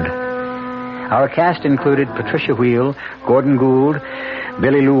mind. Our cast included Patricia Wheel, Gordon Gould,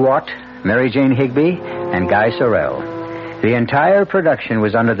 Billy Lou Watt, Mary Jane Higby, and Guy Sorrell. The entire production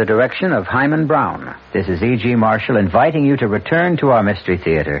was under the direction of Hyman Brown. This is E.G. Marshall inviting you to return to our Mystery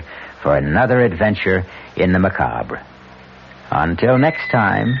Theater for another adventure in the macabre. Until next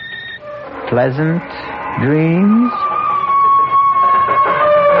time, pleasant dreams.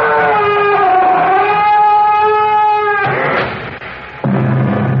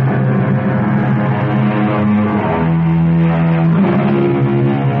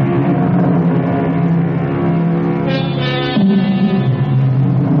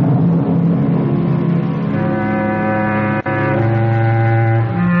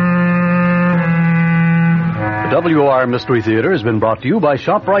 WOR Mystery Theater has been brought to you by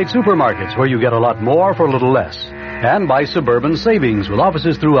ShopRite Supermarkets, where you get a lot more for a little less, and by Suburban Savings, with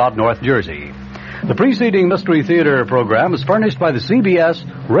offices throughout North Jersey. The preceding Mystery Theater program is furnished by the CBS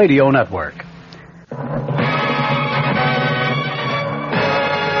Radio Network.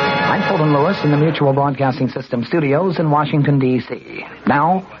 I'm Fulton Lewis in the Mutual Broadcasting System studios in Washington, D.C.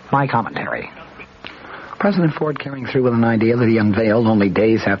 Now, my commentary. President Ford, carrying through with an idea that he unveiled only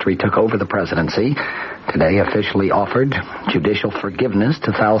days after he took over the presidency, today officially offered judicial forgiveness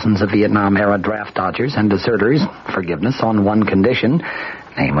to thousands of Vietnam-era draft dodgers and deserters, forgiveness on one condition,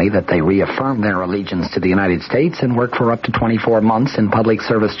 namely that they reaffirm their allegiance to the United States and work for up to 24 months in public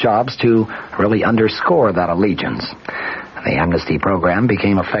service jobs to really underscore that allegiance. The amnesty program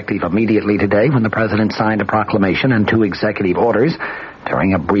became effective immediately today when the president signed a proclamation and 2 executive orders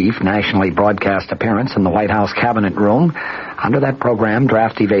during a brief nationally broadcast appearance in the White House Cabinet Room. Under that program,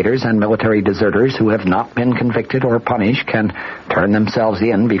 draft evaders and military deserters who have not been convicted or punished can turn themselves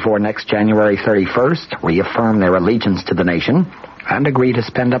in before next January 31st, reaffirm their allegiance to the nation, and agree to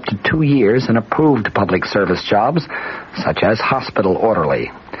spend up to 2 years in approved public service jobs, such as hospital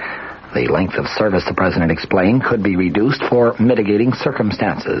orderly. The length of service, the president explained, could be reduced for mitigating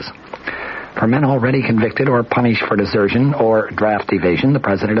circumstances. For men already convicted or punished for desertion or draft evasion, the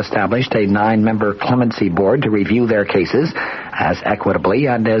president established a 9-member clemency board to review their cases as equitably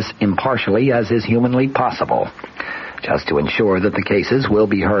and as impartially as is humanly possible. Just to ensure that the cases will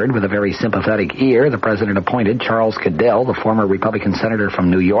be heard with a very sympathetic ear, the president appointed Charles Goodell, the former Republican senator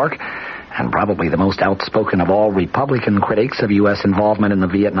from New York, and probably the most outspoken of all Republican critics of U.S. involvement in the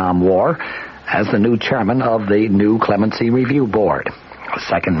Vietnam War, as the new chairman of the new Clemency Review Board. A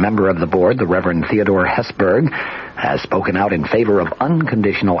second member of the board, the Reverend Theodore Hesburgh, has spoken out in favor of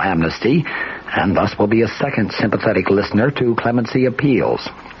unconditional amnesty, and thus will be a second sympathetic listener to clemency appeals.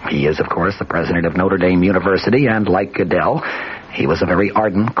 He is, of course, the president of Notre Dame University, and like Goodell, he was a very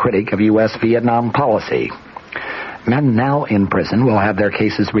ardent critic of U.S. Vietnam policy. Men now in prison will have their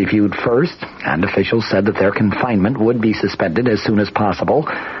cases reviewed first, and officials said that their confinement would be suspended as soon as possible.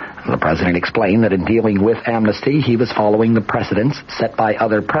 The president explained that in dealing with amnesty, he was following the precedents set by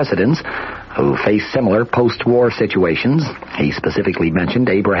other presidents who faced similar post-war situations. He specifically mentioned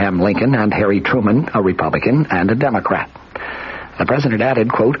Abraham Lincoln and Harry Truman, a Republican and a Democrat. The president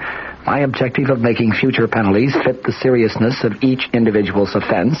added, quote, "My objective of making future penalties fit the seriousness of each individual's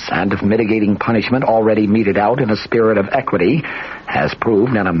offense and of mitigating punishment already meted out in a spirit of equity has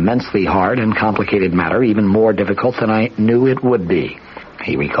proved an immensely hard and complicated matter, even more difficult than I knew it would be."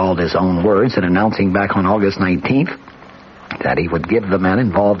 He recalled his own words in announcing back on August 19th that he would give the men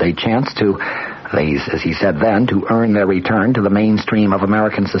involved a chance to, as he said then, to earn their return to the mainstream of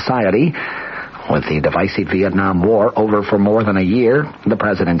American society. With the divisive Vietnam War over for more than a year, the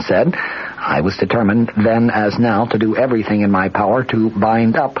president said, "I was determined then as now to do everything in my power to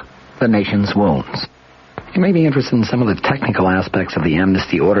bind up the nation's wounds." You may be interested in some of the technical aspects of the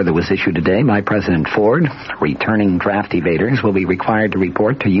amnesty order that was issued today by President Ford. Returning draft evaders will be required to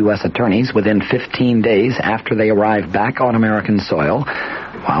report to U.S. attorneys within 15 days after they arrive back on American soil,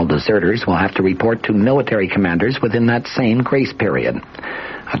 while deserters will have to report to military commanders within that same grace period.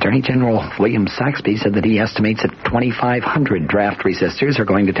 Attorney General William Saxby said that he estimates that 2,500 draft resistors are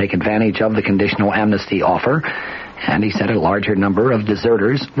going to take advantage of the conditional amnesty offer, and he said a larger number of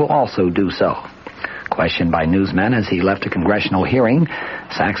deserters will also do so. Questioned by newsmen as he left a congressional hearing,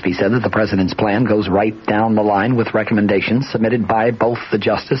 Saxby said that the president's plan goes right down the line with recommendations submitted by both the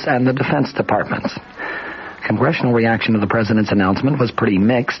Justice and the Defense Departments. Congressional reaction to the president's announcement was pretty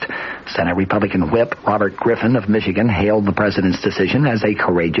mixed. Senate Republican Whip Robert Griffin of Michigan hailed the president's decision as a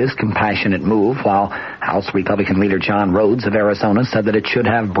courageous, compassionate move, while House Republican leader John Rhodes of Arizona said that it should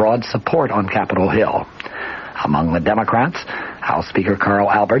have broad support on Capitol Hill. Among the Democrats, House Speaker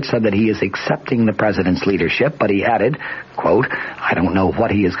Carl Albert said that he is accepting the president's leadership, but he added, quote, "I don't know what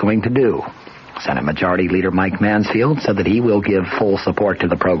he is going to do." Senate Majority Leader Mike Mansfield said that he will give full support to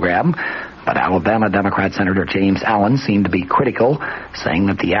the program, but Alabama Democrat Senator James Allen seemed to be critical, saying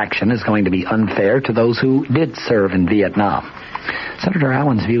that the action is going to be unfair to those who did serve in Vietnam. Senator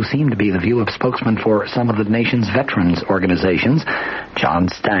Allen's view seemed to be the view of spokesman for some of the nation's veterans organizations. John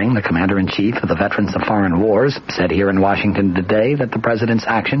Stang, the commander-in-chief of the Veterans of Foreign Wars, said here in Washington today that the president's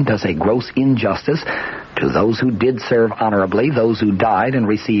action does a gross injustice to those who did serve honorably, those who died and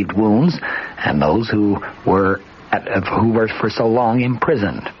received wounds, and those who were for so long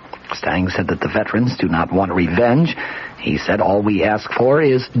imprisoned. Stang said that the veterans do not want revenge. He said all we ask for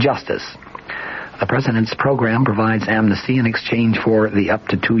is justice. The president's program provides amnesty in exchange for the up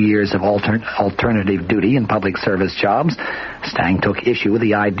to 2 years of alternative duty in public service jobs. Stang took issue with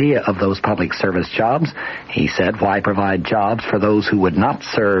the idea of those public service jobs. He said, why provide jobs for those who would not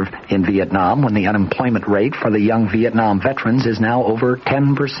serve in Vietnam when the unemployment rate for the young Vietnam veterans is now over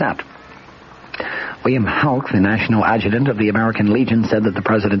 10%? William Houck, the national adjutant of the American Legion, said that the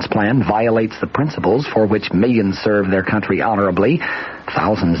president's plan violates the principles for which millions served their country honorably.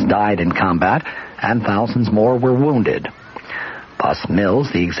 Thousands died in combat, and thousands more were wounded. Bus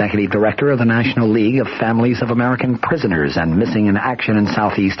Mills, the executive director of the National League of Families of American Prisoners and Missing in Action in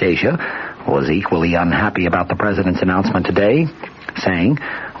Southeast Asia, was equally unhappy about the president's announcement today, saying,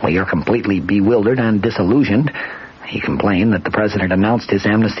 "We are completely bewildered and disillusioned." He complained that the president announced his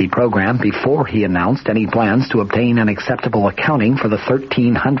amnesty program before he announced any plans to obtain an acceptable accounting for the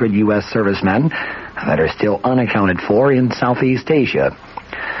 1,300 U.S. servicemen that are still unaccounted for in Southeast Asia.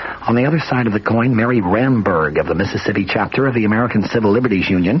 On the other side of the coin, Mary Ramberg of the Mississippi chapter of the American Civil Liberties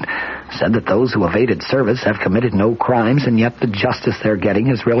Union said that those who evaded service have committed no crimes, and yet the justice they're getting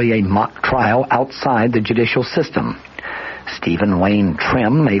is really a mock trial outside the judicial system. Stephen Wayne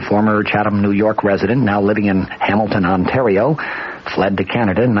Trim, a former Chatham, New York resident now living in Hamilton, Ontario, fled to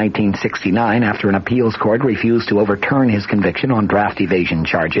Canada in 1969 after an appeals court refused to overturn his conviction on draft evasion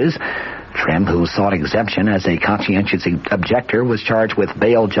charges. Trim, who sought exemption as a conscientious objector, was charged with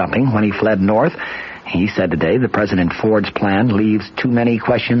bail jumping when he fled north. He said today that President Ford's plan leaves too many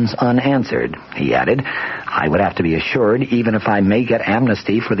questions unanswered. He added, "I would have to be assured, even if I may get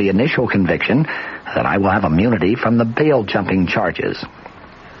amnesty for the initial conviction, that I will have immunity from the bail-jumping charges."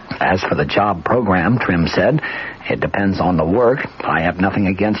 As for the job program, Trim said, "It depends on the work. I have nothing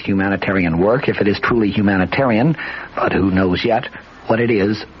against humanitarian work if it is truly humanitarian, but who knows yet what it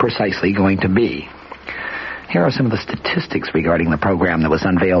is precisely going to be." Here are some of the statistics regarding the program that was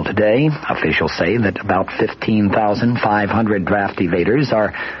unveiled today. Officials say that about 15,500 draft evaders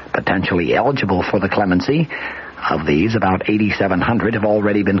are potentially eligible for the clemency. Of these, about 8,700 have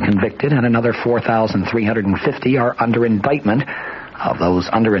already been convicted, and another 4,350 are under indictment. Of those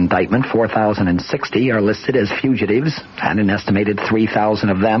under indictment, 4,060 are listed as fugitives, and an estimated 3,000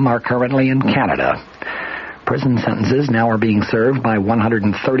 of them are currently in Canada. Prison sentences now are being served by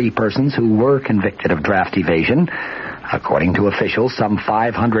 130 persons who were convicted of draft evasion. According to officials, some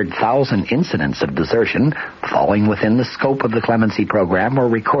 500,000 incidents of desertion falling within the scope of the clemency program were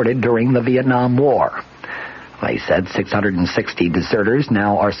recorded during the Vietnam War. They said 660 deserters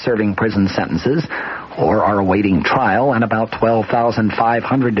now are serving prison sentences or are awaiting trial, and about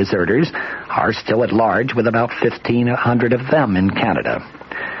 12,500 deserters are still at large, with about 1,500 of them in Canada.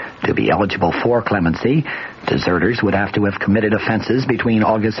 To be eligible for clemency, deserters would have to have committed offenses between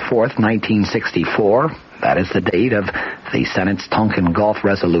August 4th, 1964, that is the date of the Senate's Tonkin Gulf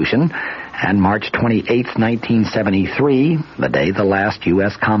Resolution, and March 28th, 1973, the day the last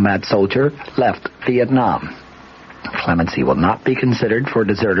U.S. combat soldier left Vietnam. Clemency will not be considered for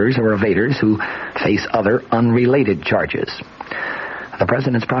deserters or evaders who face other unrelated charges. The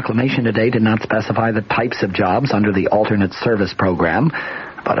President's proclamation today did not specify the types of jobs under the alternate service program,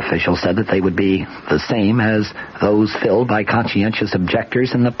 but officials said that they would be the same as those filled by conscientious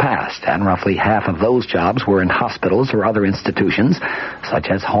objectors in the past, and roughly half of those jobs were in hospitals or other institutions, such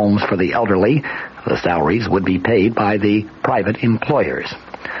as homes for the elderly. The salaries would be paid by the private employers.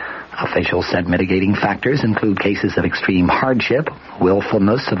 Officials said mitigating factors include cases of extreme hardship,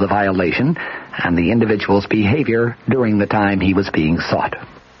 willfulness of the violation, and the individual's behavior during the time he was being sought.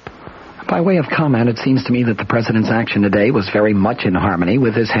 By way of comment, it seems to me that the President's action today was very much in harmony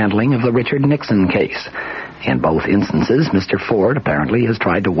with his handling of the Richard Nixon case. In both instances, Mr. Ford apparently has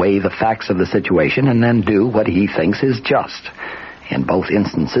tried to weigh the facts of the situation and then do what he thinks is just. In both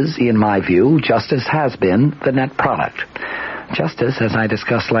instances, in my view, justice has been the net product. Justice, as I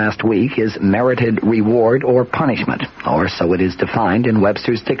discussed last week, is merited reward or punishment, or so it is defined in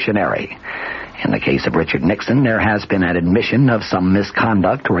Webster's dictionary. In the case of Richard Nixon, there has been an admission of some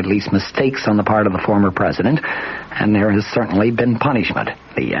misconduct, or at least mistakes on the part of the former president, and there has certainly been punishment,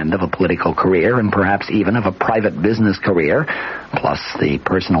 the end of a political career and perhaps even of a private business career, plus the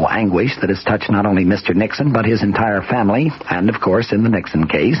personal anguish that has touched not only Mr. Nixon but his entire family, and of course in the Nixon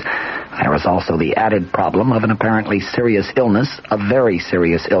case, there is also the added problem of an apparently serious illness, a very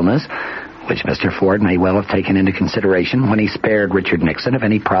serious illness, which Mr. Ford may well have taken into consideration when he spared Richard Nixon of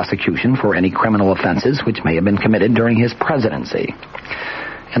any prosecution for any criminal offenses which may have been committed during his presidency.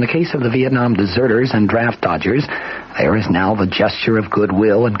 In the case of the Vietnam deserters and draft dodgers, there is now the gesture of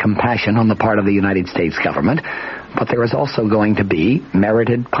goodwill and compassion on the part of the United States government, but there is also going to be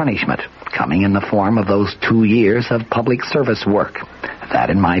merited punishment, coming in the form of those 2 years of public service work. That,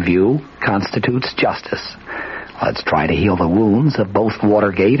 in my view, constitutes justice. Let's try to heal the wounds of both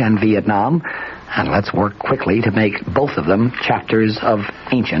Watergate and Vietnam, and let's work quickly to make both of them chapters of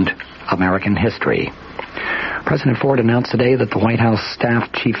ancient American history. President Ford announced today that the White House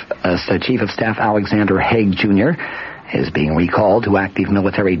Chief of Staff Alexander Haig, Jr., is being recalled to active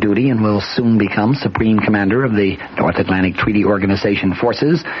military duty and will soon become Supreme Commander of the North Atlantic Treaty Organization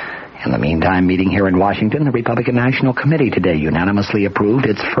forces. In the meantime, meeting here in Washington, the Republican National Committee today unanimously approved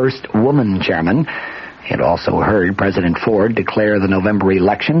its first woman chairman. It also heard President Ford declare the November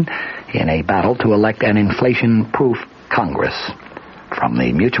election in a battle to elect an inflation-proof Congress. From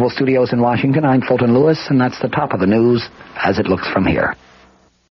the Mutual Studios in Washington, I'm Fulton Lewis, and that's the top of the news as it looks from here.